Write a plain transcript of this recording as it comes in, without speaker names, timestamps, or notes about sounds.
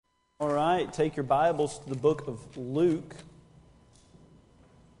tonight, take your Bibles to the book of Luke.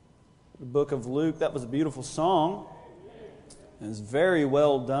 The book of Luke, that was a beautiful song. It was very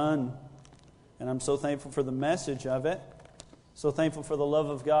well done. And I'm so thankful for the message of it. So thankful for the love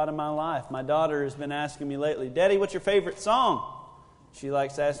of God in my life. My daughter has been asking me lately, Daddy, what's your favorite song? She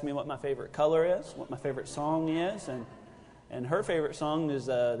likes to ask me what my favorite color is, what my favorite song is. And her favorite song is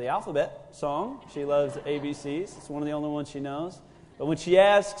the alphabet song. She loves ABCs. It's one of the only ones she knows. But when she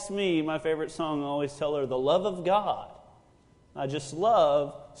asks me my favorite song, I always tell her the love of God. I just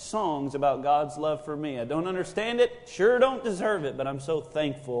love songs about God's love for me. I don't understand it, sure don't deserve it, but I'm so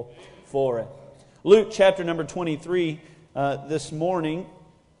thankful for it. Luke chapter number 23 this morning.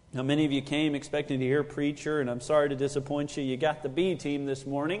 Now many of you came expecting to hear a preacher, and I'm sorry to disappoint you. You got the B team this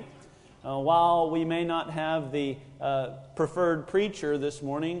morning. While we may not have the preferred preacher this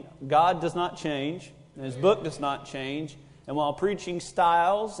morning, God does not change, and His book does not change. And while preaching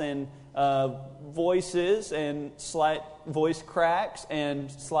styles and voices and slight voice cracks and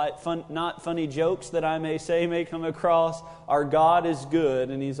slight not funny jokes that I may say may come across, our God is good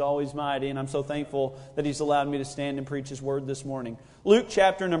and He's always mighty. And I'm so thankful that He's allowed me to stand and preach His word this morning. Luke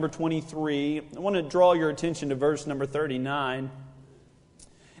chapter number 23. I want to draw your attention to verse number 39.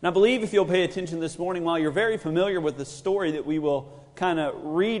 And I believe if you'll pay attention this morning, while you're very familiar with the story that we will kind of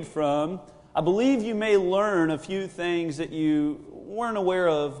read from, I believe you may learn a few things that you weren't aware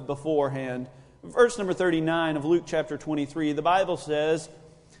of beforehand. Verse number 39 of Luke chapter 23, the Bible says,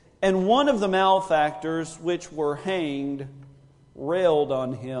 "And one of the malefactors which were hanged railed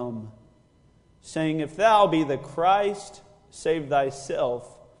on him, saying, If thou be the Christ, save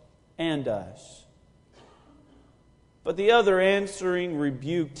thyself and us. But the other answering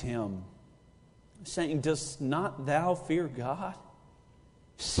rebuked him, saying, Dost not thou fear God,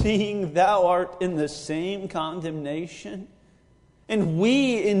 seeing thou art in the same condemnation? And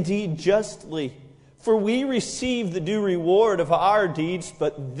we indeed justly, for we receive the due reward of our deeds,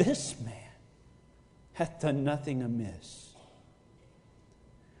 but this man hath done nothing amiss.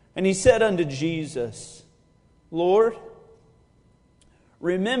 And he said unto Jesus, Lord,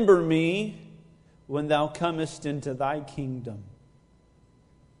 remember me when thou comest into thy kingdom.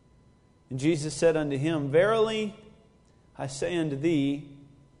 And Jesus said unto him, Verily I say unto thee,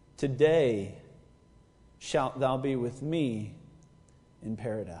 today shalt thou be with me in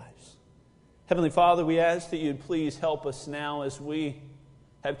paradise. Heavenly Father, we ask that you'd please help us now as we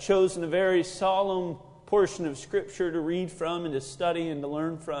have chosen a very solemn portion of Scripture to read from and to study and to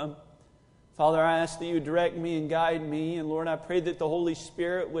learn from. Father, I ask that you direct me and guide me. And Lord, I pray that the Holy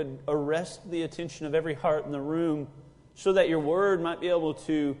Spirit would arrest the attention of every heart in the room so that your word might be able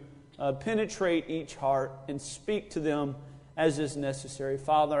to penetrate each heart and speak to them as is necessary.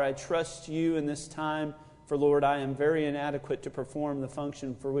 Father, I trust you in this time, for Lord, I am very inadequate to perform the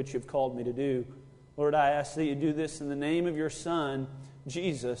function for which you've called me to do. Lord, I ask that you do this in the name of your Son,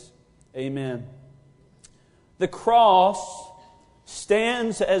 Jesus. Amen. The cross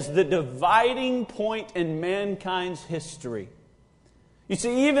stands as the dividing point in mankind's history. You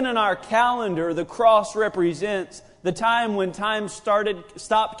see, even in our calendar, the cross represents the time when time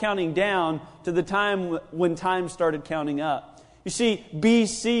stopped counting down to the time when time started counting up. You see,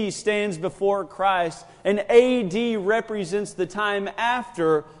 BC stands before Christ, and AD represents the time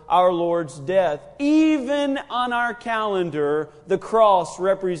after our Lord's death. Even on our calendar, the cross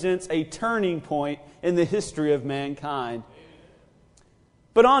represents a turning point in the history of mankind.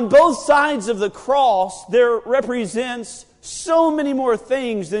 But on both sides of the cross, there represents so many more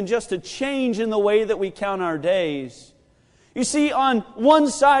things than just a change in the way that we count our days. You see, on one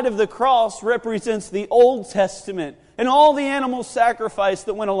side of the cross represents the Old Testament and all the animal sacrifice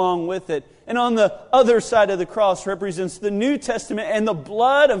that went along with it. And on the other side of the cross represents the New Testament and the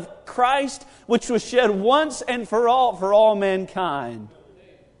blood of Christ, which was shed once and for all mankind.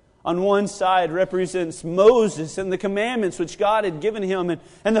 On one side represents Moses and the commandments which God had given him,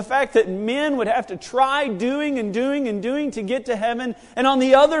 and the fact that men would have to try doing to get to heaven. And on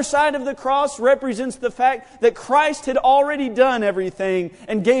the other side of the cross represents the fact that Christ had already done everything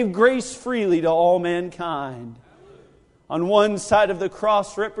and gave grace freely to all mankind. On one side of the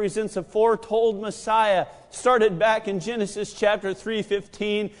cross represents a foretold Messiah, started back in Genesis chapter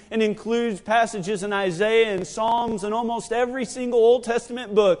 3:15, and includes passages in Isaiah and Psalms and almost every single Old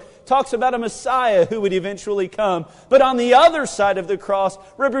Testament book talks about a Messiah who would eventually come. But on the other side of the cross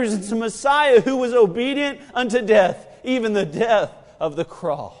represents a Messiah who was obedient unto death, even the death of the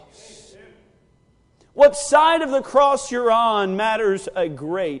cross. What side of the cross you're on matters a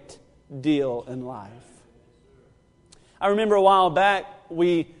great deal in life. I remember a while back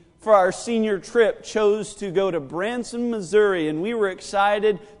we for our senior trip chose to go to Branson, Missouri, and we were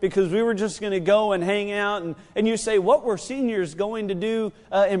excited because we were just going to go and hang out. And you say, what were seniors going to do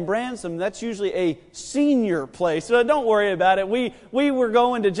in Branson? That's usually a senior place, so don't worry about it. We were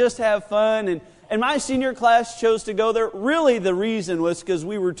going to just have fun, and my senior class chose to go there. Really, the reason was because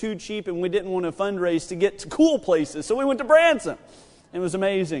we were too cheap and we didn't want to fundraise to get to cool places, so we went to Branson. It was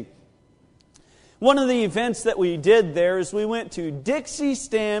amazing. One of the events that we did there is we went to Dixie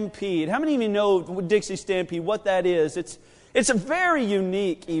Stampede. How many of you know Dixie Stampede, what that is? It's a very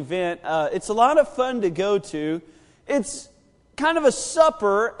unique event. It's a lot of fun to go to. It's kind of a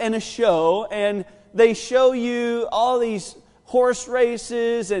supper and a show, and they show you all these horse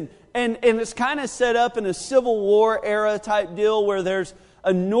races, and it's kind of set up in a Civil War era type deal where there's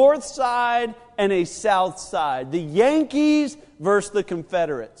a north side and a south side. The Yankees versus the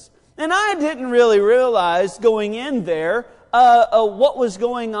Confederates. And I didn't really realize going in there what was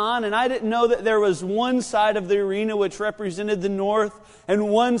going on, and I didn't know that there was one side of the arena which represented the North and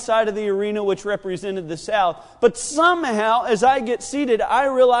one side of the arena which represented the South. But somehow, as I get seated, I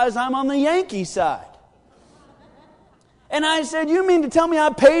realize I'm on the Yankee side. And I said, you mean to tell me I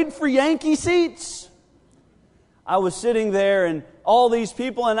paid for Yankee seats? I was sitting there and all these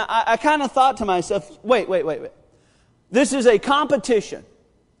people, and I kind of thought to myself, wait. This is a competition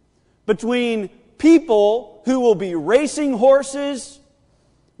between people who will be racing horses,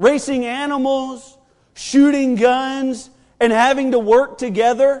 racing animals, shooting guns, and having to work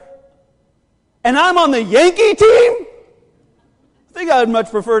together. And I'm on the Yankee team? I think I would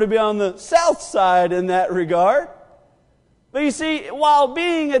much prefer to be on the South side in that regard. But you see, while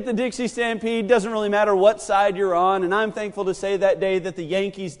being at the Dixie Stampede doesn't really matter what side you're on, and I'm thankful to say that day that the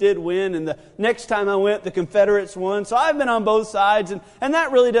Yankees did win, and the next time I went, the Confederates won. So I've been on both sides, and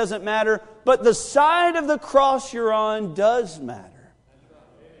that really doesn't matter. But the side of the cross you're on does matter.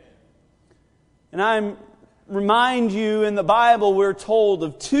 And I remind you, in the Bible we're told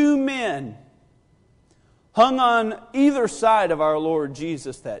of two men hung on either side of our Lord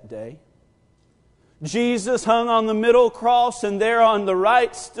Jesus that day. Jesus hung on the middle cross, and there on the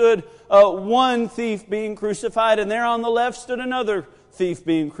right stood one thief being crucified, and there on the left stood another thief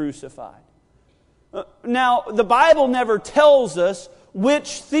being crucified. Now, the Bible never tells us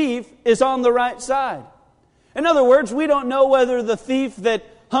which thief is on the right side. In other words, we don't know whether the thief that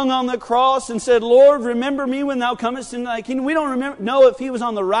hung on the cross and said, Lord, remember me when thou comest into thy kingdom. We don't know if he was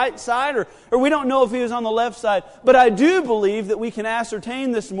on the right side or we don't know if he was on the left side. But I do believe that we can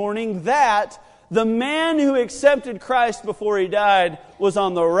ascertain this morning that the man who accepted Christ before he died was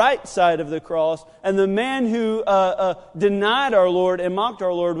on the right side of the cross, and the man who denied our Lord and mocked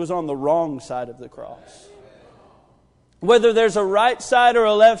our Lord was on the wrong side of the cross. Whether there's a right side or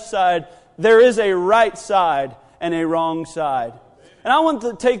a left side, there is a right side and a wrong side. And I want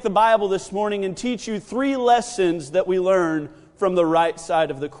to take the Bible this morning and teach you 3 lessons that we learn from the right side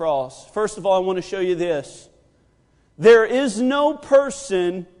of the cross. First of all, I want to show you this. There is no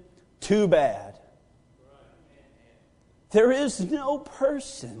person too bad. There is no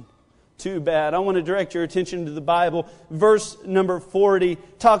person too bad. I want to direct your attention to the Bible. Verse number 40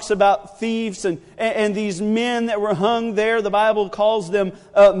 talks about thieves and these men that were hung there. The Bible calls them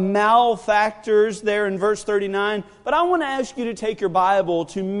malefactors there in verse 39. But I want to ask you to take your Bible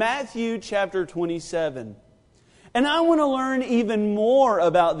to Matthew chapter 27. And I want to learn even more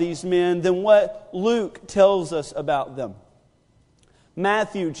about these men than what Luke tells us about them.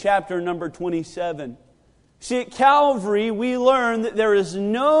 Matthew chapter number 27. See, at Calvary, we learn that there is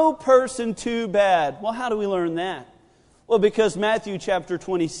no person too bad. Well, how do we learn that? Well, because Matthew chapter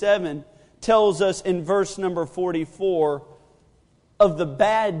 27 tells us in verse number 44 of the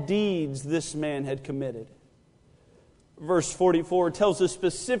bad deeds this man had committed. Verse 44 tells us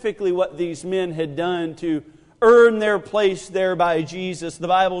specifically what these men had done to earn their place there by Jesus. The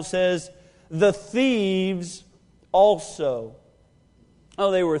Bible says, the thieves also.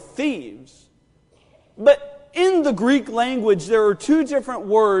 Oh, they were thieves. But in the Greek language, there are 2 different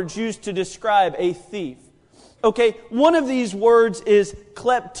words used to describe a thief. Okay, one of these words is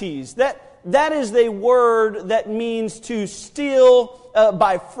kleptes. That is a word that means to steal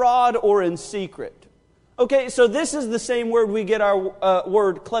by fraud or in secret. Okay, so this is the same word we get our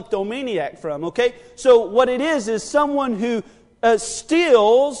word kleptomaniac from. Okay, so what it is someone who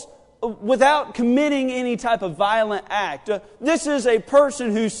steals without committing any type of violent act. This is a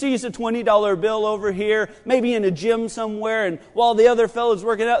person who sees a $20 bill over here, maybe in a gym somewhere, and while the other fellow's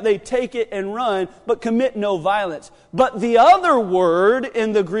working out, they take it and run, but commit no violence. But the other word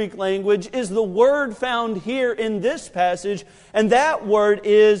in the Greek language is the word found here in this passage, and that word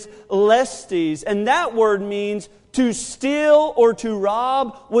is lestes. And that word means to steal or to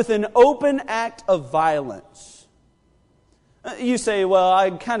rob with an open act of violence. You say, well,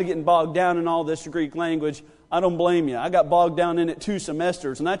 I'm kind of getting bogged down in all this Greek language. I don't blame you. I got bogged down in it 2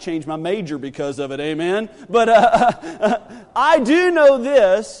 semesters, and I changed my major because of it, amen? But I do know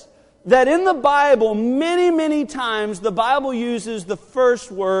this, that in the Bible, many, many times, the Bible uses the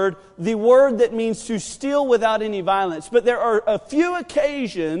first word, the word that means to steal without any violence. But there are a few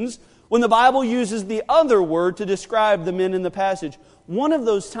occasions when the Bible uses the other word to describe the men in the passage. One of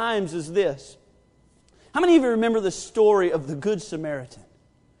those times is this. How many of you remember the story of the Good Samaritan?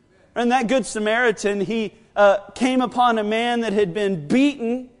 And that Good Samaritan, he came upon a man that had been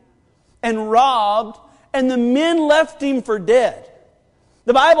beaten and robbed, and the men left him for dead.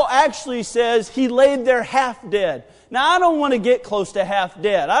 The Bible actually says he laid there half dead. Now, I don't want to get close to half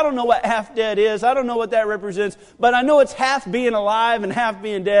dead. I don't know what half dead is. I don't know what that represents. But I know it's half being alive and half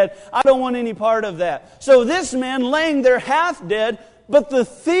being dead. I don't want any part of that. So this man laying there half dead, but the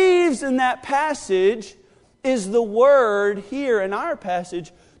thieves in that passage is the word here in our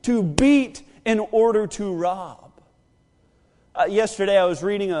passage to beat in order to rob. Yesterday I was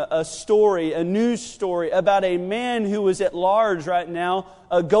reading a story, a news story about a man who was at large right now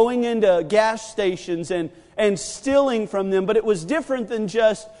going into gas stations and stealing from them. But it was different than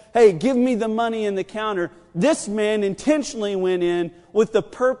just, hey, give me the money in the counter. This man intentionally went in with the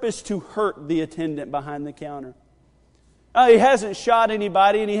purpose to hurt the attendant behind the counter. He hasn't shot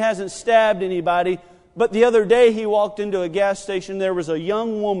anybody and he hasn't stabbed anybody. But the other day he walked into a gas station. There was a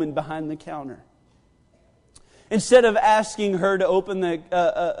young woman behind the counter. Instead of asking her to open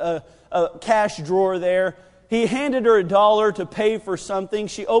the cash drawer there, he handed her $1 to pay for something.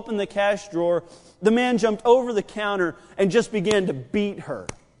 She opened the cash drawer. The man jumped over the counter and just began to beat her.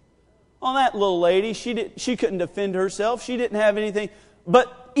 Well, that little lady, she couldn't defend herself. She didn't have anything.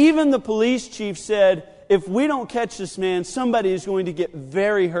 But even the police chief said, if we don't catch this man, somebody is going to get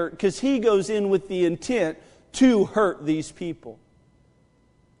very hurt, because he goes in with the intent to hurt these people.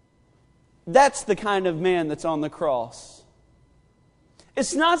 That's the kind of man that's on the cross.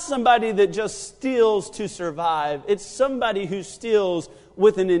 It's not somebody that just steals to survive. It's somebody who steals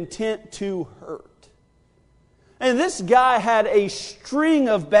with an intent to hurt. And this guy had a string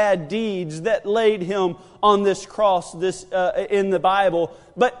of bad deeds that laid him on this cross in the Bible,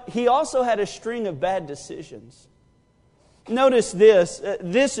 but he also had a string of bad decisions. Notice this.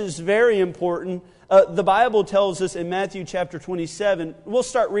 This is very important. The Bible tells us in Matthew chapter 27, we'll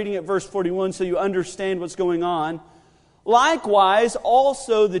start reading at verse 41 so you understand what's going on. Likewise,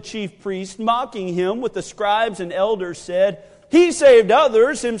 also the chief priest, mocking him with the scribes and elders, said, He saved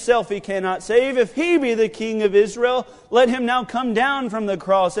others, himself he cannot save. If he be the king of Israel, let him now come down from the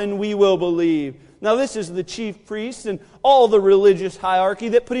cross, and we will believe. Now this is the chief priest and all the religious hierarchy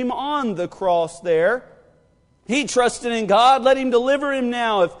that put him on the cross there. He trusted in God, let him deliver him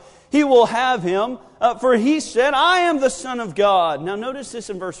now if he will have him. For he said, I am the Son of God. Now notice this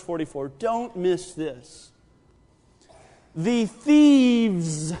in verse 44. Don't miss this. The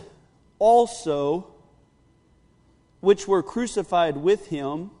thieves also, which were crucified with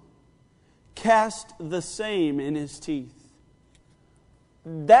him, cast the same in his teeth.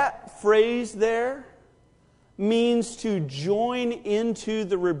 That phrase there means to join into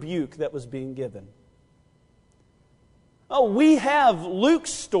the rebuke that was being given. Oh, we have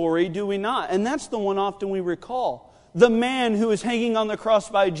Luke's story, do we not? And that's the one often we recall. The man who was hanging on the cross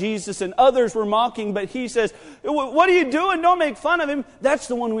by Jesus and others were mocking, but he says, what are you doing? Don't make fun of him. That's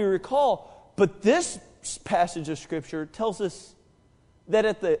the one we recall. But this passage of Scripture tells us that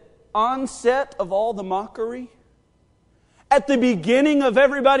at the onset of all the mockery, at the beginning of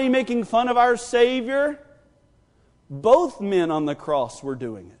everybody making fun of our Savior, both men on the cross were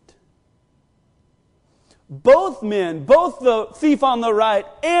doing it. Both men, both the thief on the right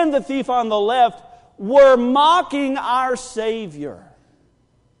and the thief on the left, were mocking our Savior.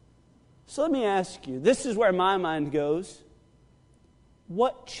 So let me ask you, this is where my mind goes.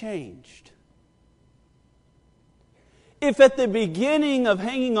 What changed? If at the beginning of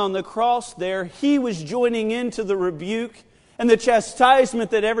hanging on the cross there, he was joining into the rebuke and the chastisement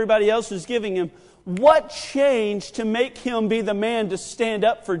that everybody else was giving him, what changed to make him be the man to stand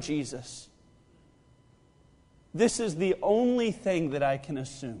up for Jesus? This is the only thing that I can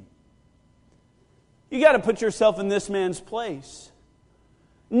assume. You got to put yourself in this man's place.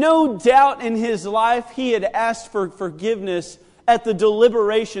 No doubt in his life he had asked for forgiveness at the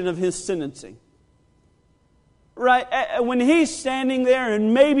deliberation of his sentencing. Right? When he's standing there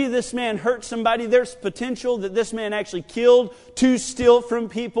and maybe this man hurt somebody, there's potential that this man actually killed to steal from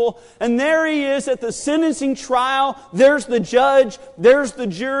people. And there he is at the sentencing trial. There's the judge, there's the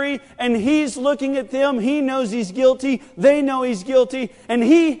jury, and he's looking at them. He knows he's guilty. They know he's guilty. And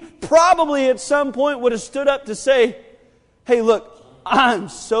he probably at some point would have stood up to say, hey, look, I'm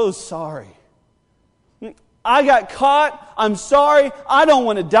so sorry. I got caught. I'm sorry. I don't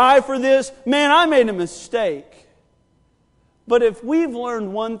want to die for this. Man, I made a mistake. But if we've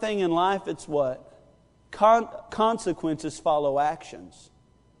learned one thing in life, it's what? Consequences follow actions.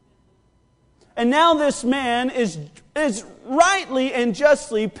 And now this man is rightly and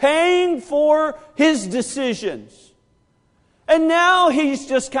justly paying for his decisions. And now he's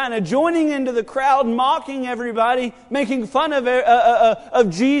just kind of joining into the crowd, mocking everybody, making fun of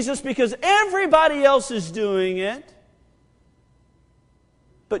Jesus because everybody else is doing it.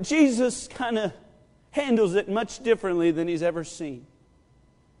 But Jesus kind of handles it much differently than he's ever seen.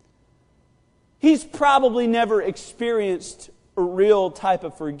 He's probably never experienced a real type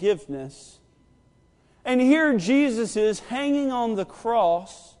of forgiveness. And here Jesus is hanging on the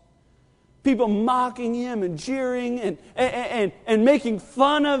cross, people mocking him and jeering and making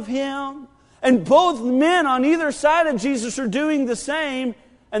fun of him. And both men on either side of Jesus are doing the same.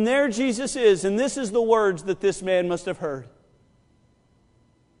 And there Jesus is. And this is the words that this man must have heard.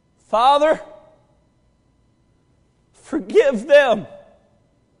 Father, forgive them.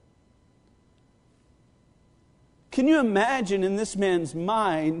 Can you imagine in this man's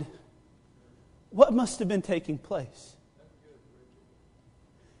mind what must have been taking place?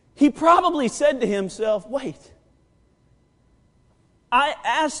 He probably said to himself, wait, I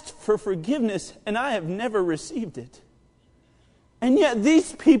asked for forgiveness and I have never received it. And yet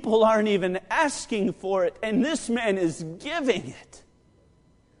these people aren't even asking for it, and this man is giving it.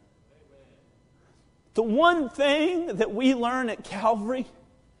 The one thing that we learn at Calvary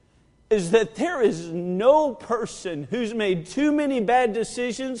is that there is no person who's made too many bad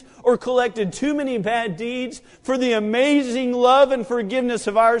decisions or collected too many bad deeds for the amazing love and forgiveness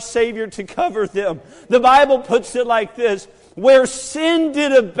of our Savior to cover them. The Bible puts it like this: where sin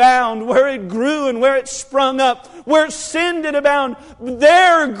did abound, where it grew and where it sprung up, where sin did abound,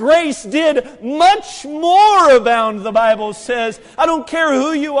 there grace did much more abound, the Bible says. I don't care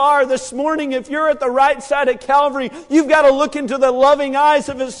who you are this morning, if you're at the right side of Calvary, you've got to look into the loving eyes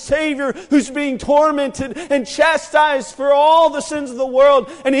of a Savior who's being tormented and chastised for all the sins of the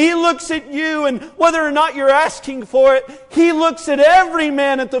world. And He looks at you, and whether or not you're asking for it, He looks at every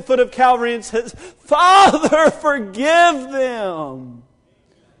man at the foot of Calvary and says, Father, forgive them.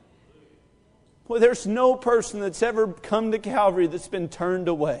 Well, there's no person that's ever come to Calvary that's been turned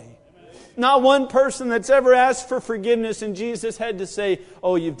away. Not one person that's ever asked for forgiveness and Jesus had to say,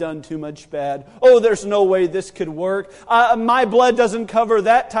 oh, you've done too much bad. Oh, there's no way this could work. My blood doesn't cover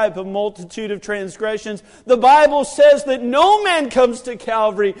that type of multitude of transgressions. The Bible says that no man comes to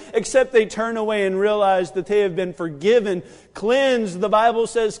Calvary except they turn away and realize that they have been forgiven, cleansed. The Bible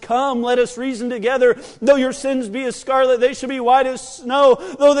says, come, let us reason together. Though your sins be as scarlet, they shall be white as snow.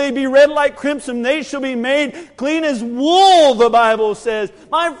 Though they be red like crimson, they shall be made clean as wool, the Bible says.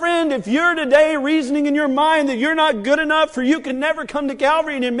 My friend, if you're today reasoning in your mind that you're not good enough, for you can never come to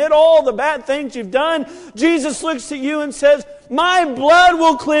Calvary and admit all the bad things you've done, Jesus looks at you and says, my blood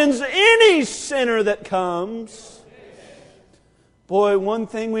will cleanse any sinner that comes. Boy, one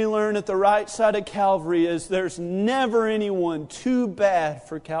thing we learn at the right side of Calvary is there's never anyone too bad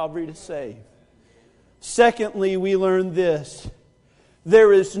for Calvary to save. Secondly, we learn this: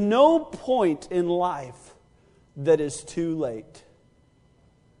 there is no point in life that is too late.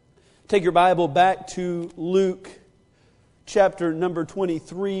 Take your Bible back to Luke chapter number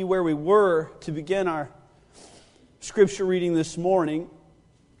 23, where we were to begin our scripture reading this morning.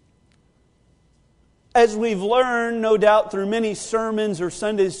 As we've learned, no doubt, through many sermons or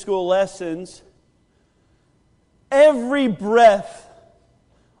Sunday school lessons, every breath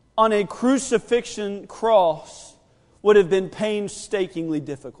on a crucifixion cross would have been painstakingly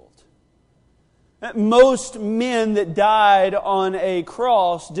difficult. Most men that died on a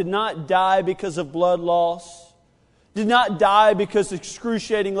cross did not die because of blood loss, did not die because of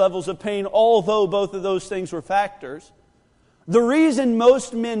excruciating levels of pain, although both of those things were factors. The reason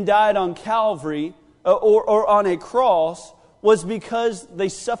most men died on Calvary or on a cross was because they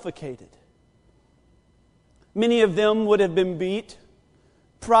suffocated. Many of them would have been beat,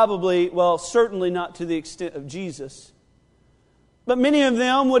 probably, well, certainly not to the extent of Jesus. But many of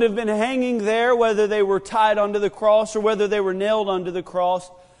them would have been hanging there, whether they were tied onto the cross or whether they were nailed onto the cross.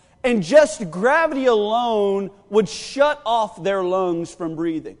 And just gravity alone would shut off their lungs from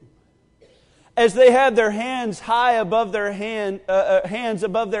breathing. As they had their hands high above their hands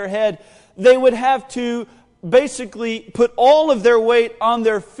above their head, they would have to basically put all of their weight on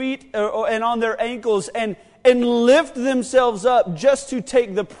their feet and on their ankles and lift themselves up just to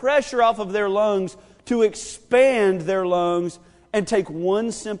take the pressure off of their lungs, to expand their lungs and take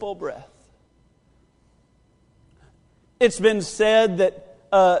one simple breath. It's been said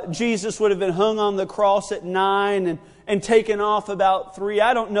that Jesus would have been hung on the cross at 9 and taken off about 3.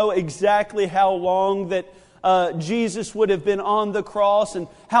 I don't know exactly how long that Jesus would have been on the cross and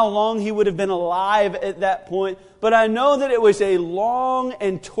how long He would have been alive at that point. But I know that it was a long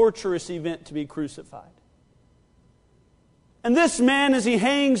and torturous event to be crucified. And this man, as he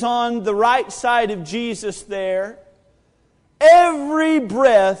hangs on the right side of Jesus there, every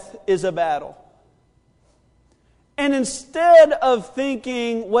breath is a battle. And instead of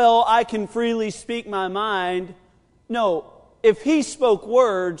thinking, well, I can freely speak my mind, no, if he spoke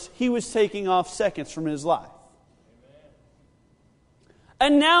words, he was taking off seconds from his life.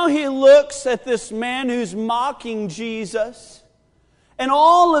 And now he looks at this man who's mocking Jesus, and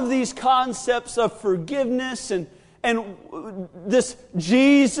all of these concepts of forgiveness and this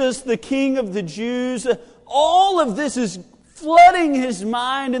Jesus, the King of the Jews, all of this is flooding his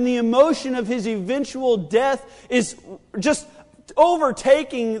mind, and the emotion of his eventual death is just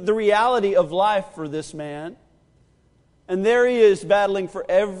overtaking the reality of life for this man. And there he is battling for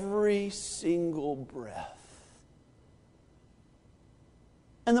every single breath.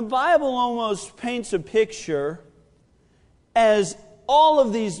 And the Bible almost paints a picture as all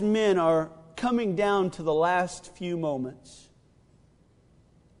of these men are coming down to the last few moments.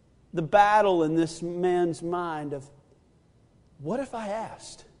 The battle in this man's mind of, what if I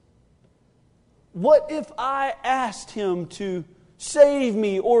asked? What if I asked Him to save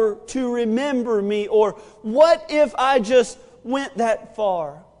me or to remember me? Or what if I just went that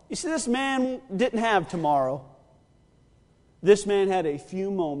far? You see, this man didn't have tomorrow. This man had a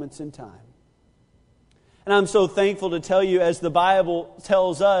few moments in time. And I'm so thankful to tell you, as the Bible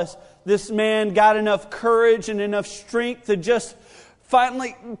tells us, this man got enough courage and enough strength to just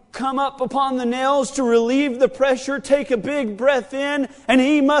finally come up upon the nails to relieve the pressure, take a big breath in, and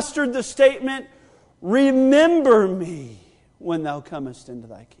he mustered the statement, "Remember me when thou comest into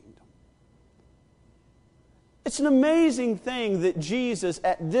thy kingdom." It's an amazing thing that Jesus,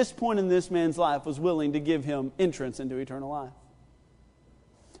 at this point in this man's life, was willing to give him entrance into eternal life.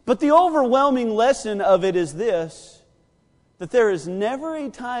 But the overwhelming lesson of it is this, that there is never a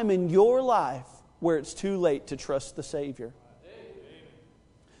time in your life where it's too late to trust the Savior.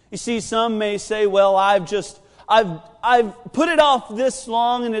 You see, some may say, well, I've put it off this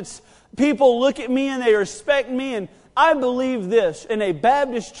long, and it's people look at me and they respect me, and I believe this. In a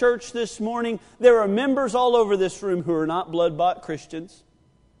Baptist church this morning, there are members all over this room who are not blood-bought Christians.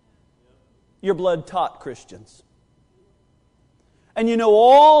 You're blood-taught Christians. And you know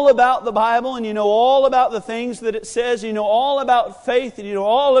all about the Bible, and you know all about the things that it says, you know all about faith, and you know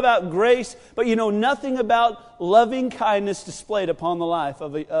all about grace, but you know nothing about loving kindness displayed upon the life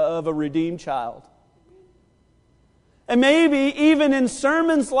of a redeemed child. And maybe even in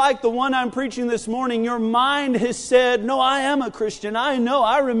sermons like the one I'm preaching this morning, your mind has said, no, I am a Christian. I know.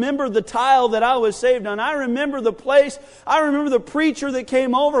 I remember the tile that I was saved on. I remember the place. I remember the preacher that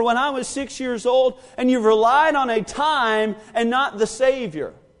came over when I was 6 years old. And you've relied on a time and not the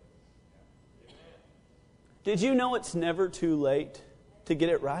Savior. Did you know it's never too late to get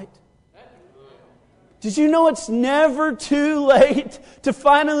it right? Did you know it's never too late to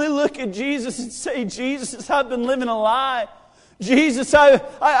finally look at Jesus and say, Jesus, I've been living a lie. Jesus,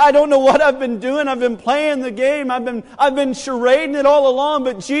 I don't know what I've been doing. I've been playing the game. I've been charading it all along.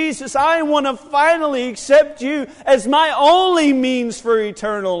 But Jesus, I want to finally accept You as my only means for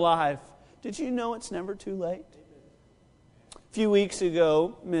eternal life. Did you know it's never too late? A few weeks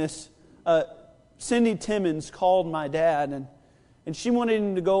ago, Miss Cindy Timmons called my dad, and she wanted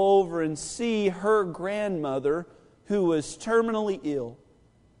him to go over and see her grandmother who was terminally ill.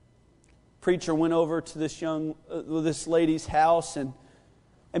 Preacher went over to this lady's house and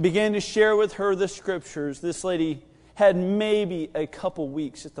began to share with her the Scriptures. This lady had maybe a couple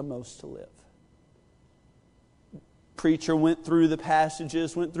weeks at the most to live. Preacher went through the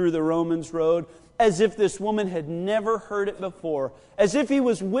passages, went through the Romans Road, as if this woman had never heard it before, as if he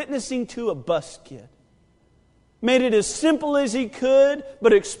was witnessing to a bus kid. Made it as simple as he could,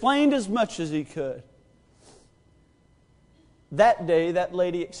 but explained as much as he could. That day, that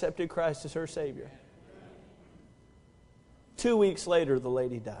lady accepted Christ as her Savior. 2 weeks later, the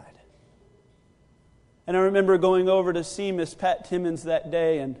lady died. And I remember going over to see Miss Pat Timmons that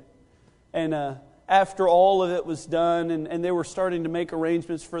day, and after all of it was done, and they were starting to make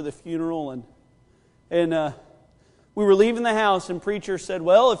arrangements for the funeral, and we were leaving the house, and preacher said,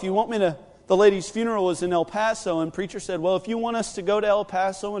 well, if you want me to, the lady's funeral was in El Paso, and preacher said, well, if you want us to go to El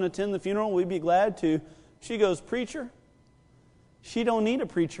Paso and attend the funeral, we'd be glad to. She goes, preacher, she don't need a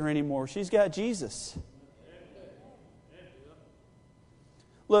preacher anymore. She's got Jesus.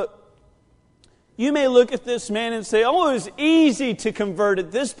 Look, you may look at this man and say, oh, it was easy to convert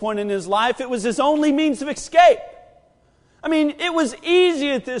at this point in his life. It was his only means of escape. I mean, it was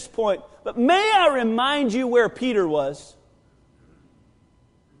easy at this point. But may I remind you where Peter was?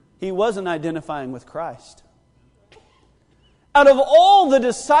 He wasn't identifying with Christ. Out of all the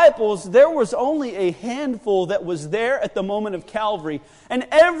disciples, there was only a handful that was there at the moment of Calvary. And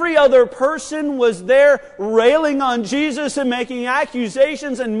every other person was there railing on Jesus and making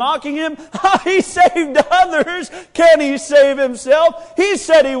accusations and mocking Him. He saved others. Can He save Himself? He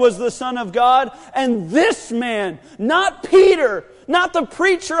said He was the Son of God. And this man, not Peter, not the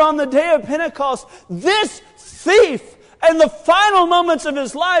preacher on the day of Pentecost, this thief, in the final moments of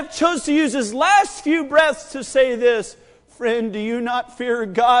his life, chose to use his last few breaths to say this, friend, do you not fear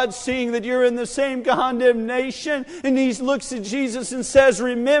God, seeing that you're in the same condemnation? And he looks at Jesus and says,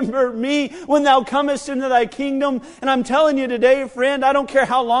 remember me when thou comest into thy kingdom. And I'm telling you today, friend, I don't care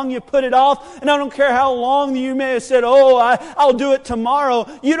how long you put it off, and I don't care how long you may have said, I'll do it tomorrow.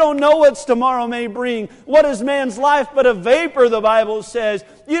 You don't know what tomorrow may bring. What is man's life but a vapor, the Bible says.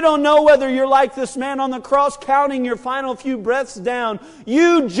 You don't know whether you're like this man on the cross counting your final few breaths down.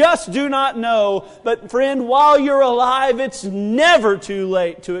 You just do not know. But friend, while you're alive, it's never too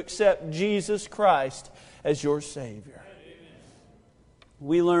late to accept Jesus Christ as your Savior.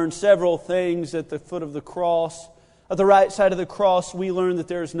 We learn several things at the foot of the cross. At the right side of the cross, we learn that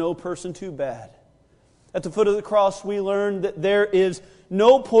there is no person too bad. At the foot of the cross, we learn that there is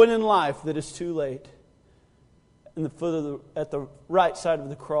no point in life that is too late. At the right side of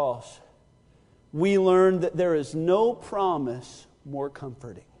the cross, we learn that there is no promise more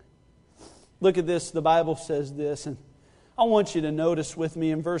comforting. Look at this. The Bible says this, and I want you to notice with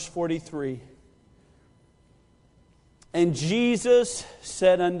me in verse 43. And Jesus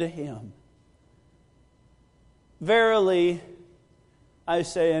said unto him, verily, I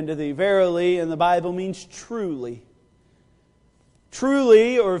say unto thee. Verily in the Bible means truly.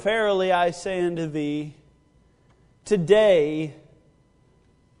 Truly, or verily, I say unto thee, today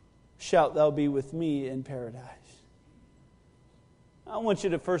shalt thou be with me in paradise. I want you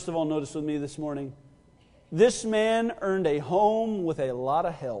to first of all notice with me this morning, this man earned a home with a lot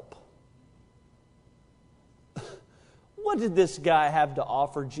of help. What did this guy have to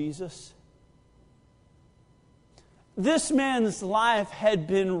offer Jesus? This man's life had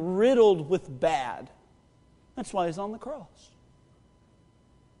been riddled with bad. That's why he's on the cross.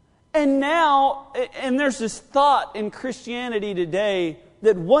 And now, and there's this thought in Christianity today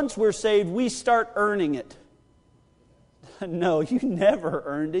that once we're saved, we start earning it. No, you never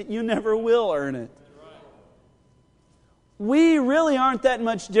earned it. You never will earn it. We really aren't that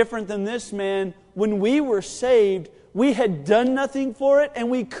much different than this man. When we were saved, we had done nothing for it, and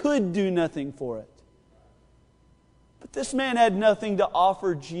we could do nothing for it. But this man had nothing to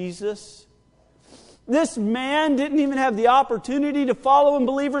offer Jesus. This man didn't even have the opportunity to follow in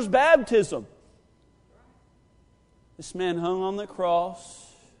believers' baptism. This man hung on the cross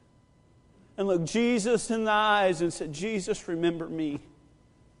and looked Jesus in the eyes and said, Jesus, remember me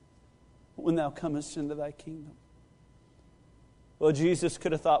when thou comest into thy kingdom. Well, Jesus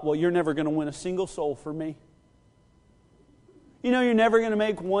could have thought, well, you're never going to win a single soul for me. You know, you're never going to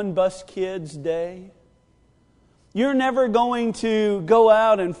make one bus kid's day. You're never going to go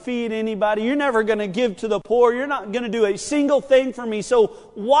out and feed anybody. You're never going to give to the poor. You're not going to do a single thing for me. So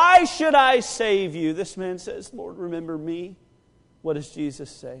why should I save you? This man says, Lord, remember me. What does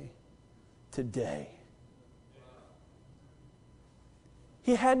Jesus say? Today.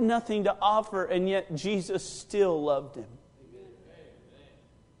 He had nothing to offer, and yet Jesus still loved him.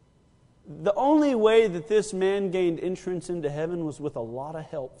 The only way that this man gained entrance into heaven was with a lot of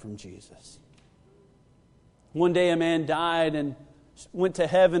help from Jesus. One day a man died and went to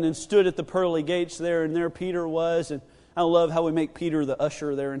heaven and stood at the pearly gates there, and there Peter was. And I love how we make Peter the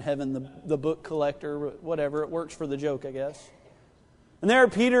usher there in heaven, the book collector, whatever. It works for the joke, I guess. And there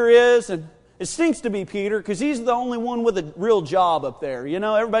Peter is, and it stinks to be Peter because he's the only one with a real job up there. You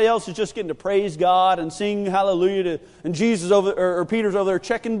know, everybody else is just getting to praise God and sing hallelujah and Jesus over, or Peter's over there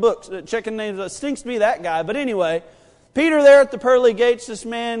checking books, checking names. It stinks to be that guy. But anyway, Peter there at the pearly gates, this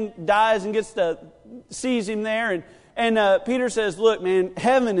man dies and sees him there, And Peter says, look, man,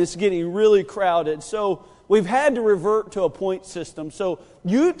 heaven is getting really crowded. So we've had to revert to a point system. So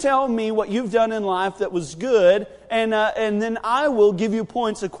you tell me what you've done in life that was good, and then I will give you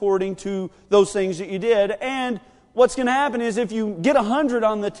points according to those things that you did. And what's going to happen is if you get 100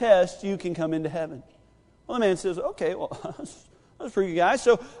 on the test, you can come into heaven. Well, the man says, okay, well, that's for you guys.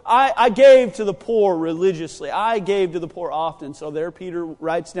 So I gave to the poor religiously. I gave to the poor often. So there Peter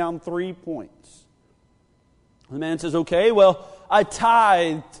writes down 3 points. The man says, okay, well, I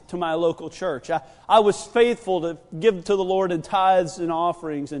tithed to my local church. I was faithful to give to the Lord in tithes and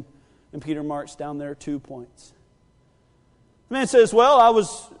offerings. And Peter marks down there 2 points. The man says, well,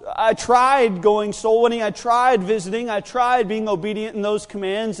 I tried going soul winning. I tried visiting. I tried being obedient in those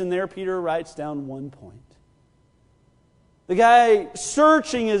commands. And there Peter writes down 1 point. The guy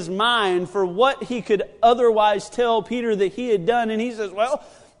searching his mind for what he could otherwise tell Peter that he had done. And he says, well,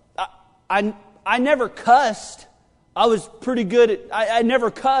 I never cussed. I was pretty good at, I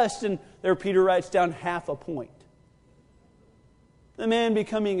never cussed. And there Peter writes down 0.5 point. The man,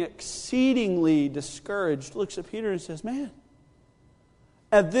 becoming exceedingly discouraged, looks at Peter and says, man,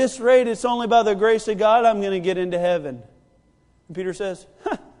 at this rate, it's only by the grace of God I'm going to get into heaven. And Peter says,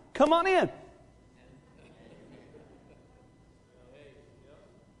 come on in.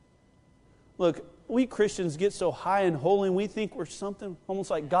 Look, we Christians get so high and holy and we think we're something, almost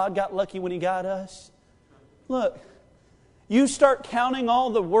like God got lucky when He got us. Look, you start counting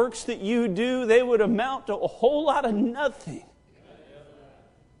all the works that you do, they would amount to a whole lot of nothing.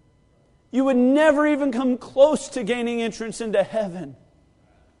 You would never even come close to gaining entrance into heaven.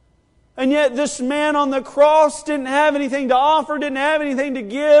 And yet this man on the cross didn't have anything to offer, didn't have anything to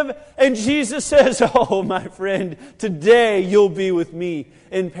give. And Jesus says, oh, my friend, today you'll be with me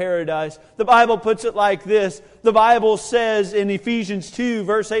in paradise. The Bible puts it like this. The Bible says in Ephesians 2,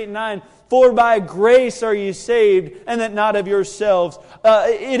 verse 8 and 9, for by grace are you saved, and that not of yourselves.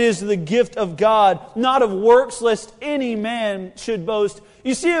 It is the gift of God, not of works, lest any man should boast.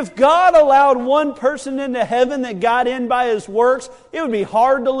 You see, if God allowed one person into heaven that got in by his works, it would be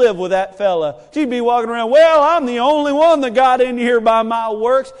hard to live with that fella. He'd be walking around, well, I'm the only one that got in here by my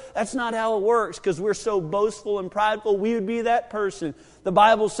works. That's not how it works, because we're so boastful and prideful, we would be that person. The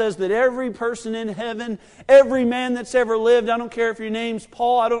Bible says that every person in heaven, every man that's ever lived, I don't care if your name's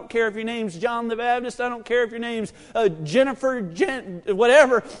Paul, I don't care if your name's John the Baptist, I don't care if your name's Jennifer,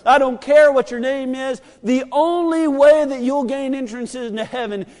 whatever, I don't care what your name is. The only way that you'll gain entrance into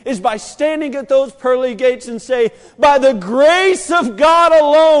heaven is by standing at those pearly gates and say, by the grace of God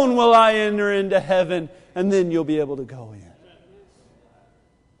alone will I enter into heaven, and then you'll be able to go in.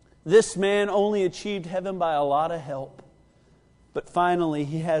 This man only achieved heaven by a lot of help. But finally,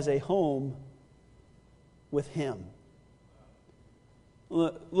 he has a home with Him.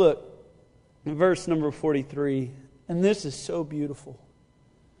 Look, in verse number 43, and this is so beautiful.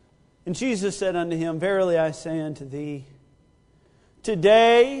 And Jesus said unto him, verily I say unto thee,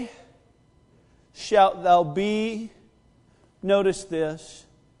 today shalt thou be, notice this,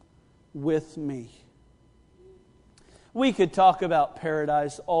 with me. We could talk about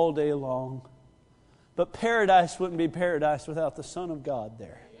paradise all day long. But paradise wouldn't be paradise without the Son of God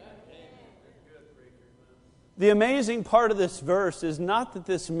there. The amazing part of this verse is not that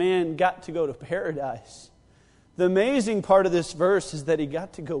this man got to go to paradise. The amazing part of this verse is that he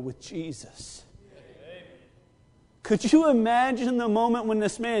got to go with Jesus. Could you imagine the moment when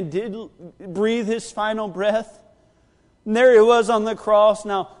this man did breathe his final breath? And there he was on the cross.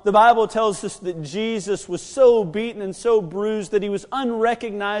 Now, the Bible tells us that Jesus was so beaten and so bruised that He was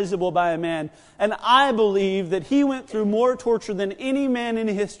unrecognizable by a man. And I believe that He went through more torture than any man in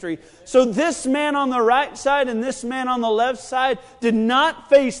history. So this man on the right side and this man on the left side did not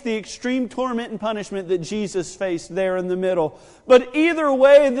face the extreme torment and punishment that Jesus faced there in the middle. But either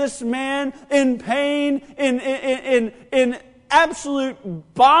way, this man in pain, in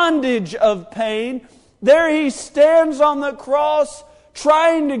absolute bondage of pain, there he stands on the cross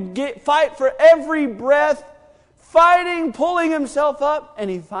trying to fight for every breath, fighting, pulling himself up, and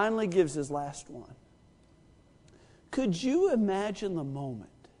he finally gives his last one. Could you imagine the moment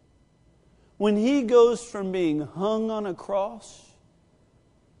when he goes from being hung on a cross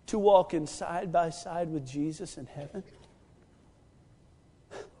to walking side by side with Jesus in heaven?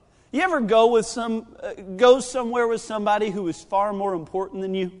 You ever go somewhere with somebody who is far more important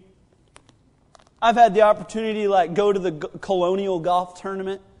than you? I've had the opportunity to go to the Colonial Golf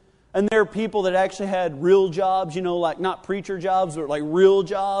Tournament, and there are people that actually had real jobs, not preacher jobs, but real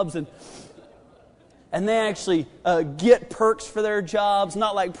jobs, and they actually get perks for their jobs,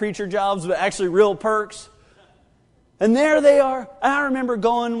 not like preacher jobs, but actually real perks. And there they are. I remember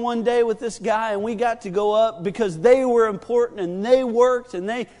going one day with this guy, and we got to go up because they were important and they worked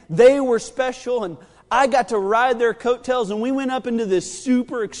and they were special. And I got to ride their coattails, and we went up into this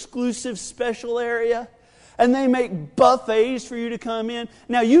super exclusive special area. And they make buffets for you to come in.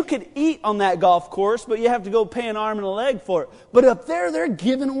 Now, you could eat on that golf course, but you have to go pay an arm and a leg for it. But up there, they're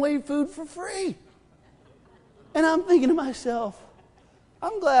giving away food for free. And I'm thinking to myself,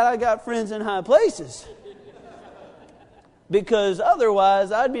 I'm glad I got friends in high places. Because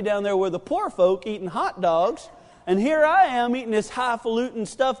otherwise, I'd be down there with the poor folk eating hot dogs. And here I am eating this highfalutin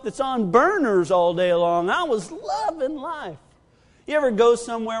stuff that's on burners all day long. I was loving life. You ever go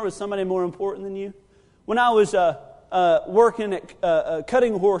somewhere with somebody more important than you? When I was working at a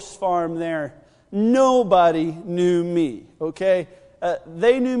cutting horse farm there, nobody knew me, okay?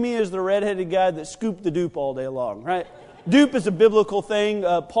 They knew me as the redheaded guy that scooped the dupe all day long, right? Dupe is a biblical thing.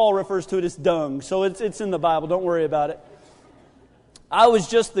 Paul refers to it as dung, so it's in the Bible. Don't worry about it. I was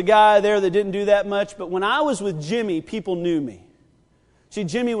just the guy there that didn't do that much, but when I was with Jimmy, people knew me. See,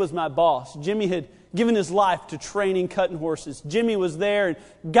 Jimmy was my boss. Jimmy had given his life to training cutting horses. Jimmy was there,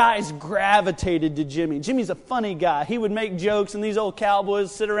 and guys gravitated to Jimmy. Jimmy's a funny guy. He would make jokes, and these old cowboys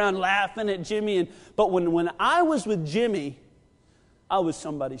sit around laughing at Jimmy. But when I was with Jimmy, I was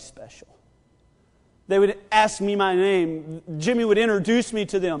somebody special. They would ask me my name. Jimmy would introduce me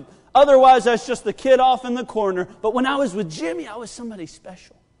to them. Otherwise, I was just the kid off in the corner. But when I was with Jimmy, I was somebody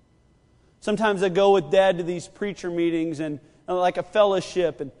special. Sometimes I go with Dad to these preacher meetings and like a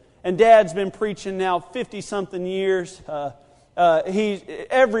fellowship. And Dad's been preaching now 50-something years.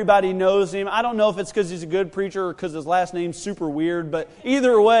 Everybody knows him. I don't know if it's because he's a good preacher or because his last name's super weird. But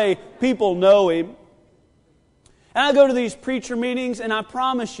either way, people know him. And I go to these preacher meetings, and I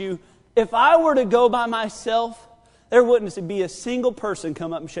promise you, if I were to go by myself, there wouldn't be a single person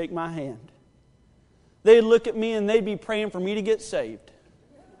come up and shake my hand. They'd look at me and they'd be praying for me to get saved.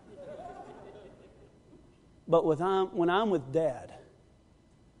 But when I'm with Dad,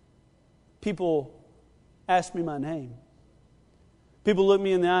 people ask me my name. People look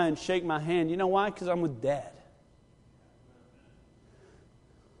me in the eye and shake my hand. You know why? Because I'm with Dad.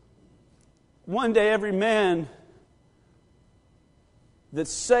 One day every man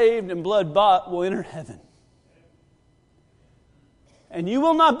that's saved and blood bought will enter heaven. And you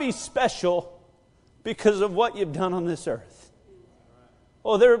will not be special because of what you've done on this earth.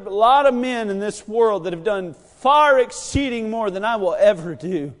 Oh, there are a lot of men in this world that have done far exceeding more than I will ever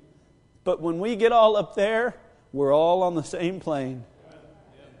do. But when we get all up there, we're all on the same plane.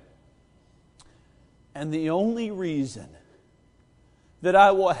 And the only reason that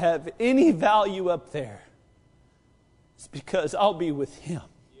I will have any value up there is because I'll be with Him.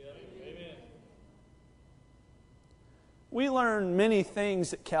 We learn many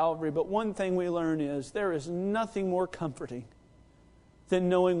things at Calvary, but one thing we learn is there is nothing more comforting than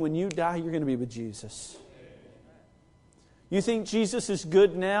knowing when you die, you're going to be with Jesus. You think Jesus is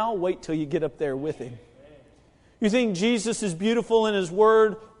good now? Wait till you get up there with Him. You think Jesus is beautiful in His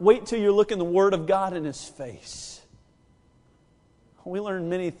Word? Wait till you look in the Word of God in His face. We learn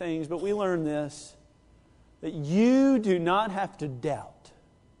many things, but we learn this, that you do not have to doubt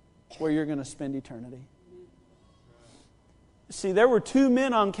where you're going to spend eternity. See, there were two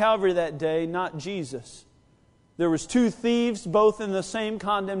men on Calvary that day, not Jesus. There was two thieves, both in the same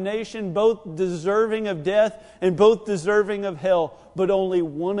condemnation, both deserving of death and both deserving of hell. But only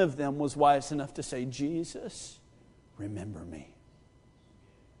one of them was wise enough to say, Jesus, remember me.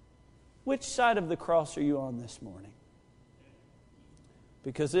 Which side of the cross are you on this morning?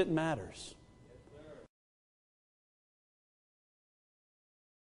 Because it matters.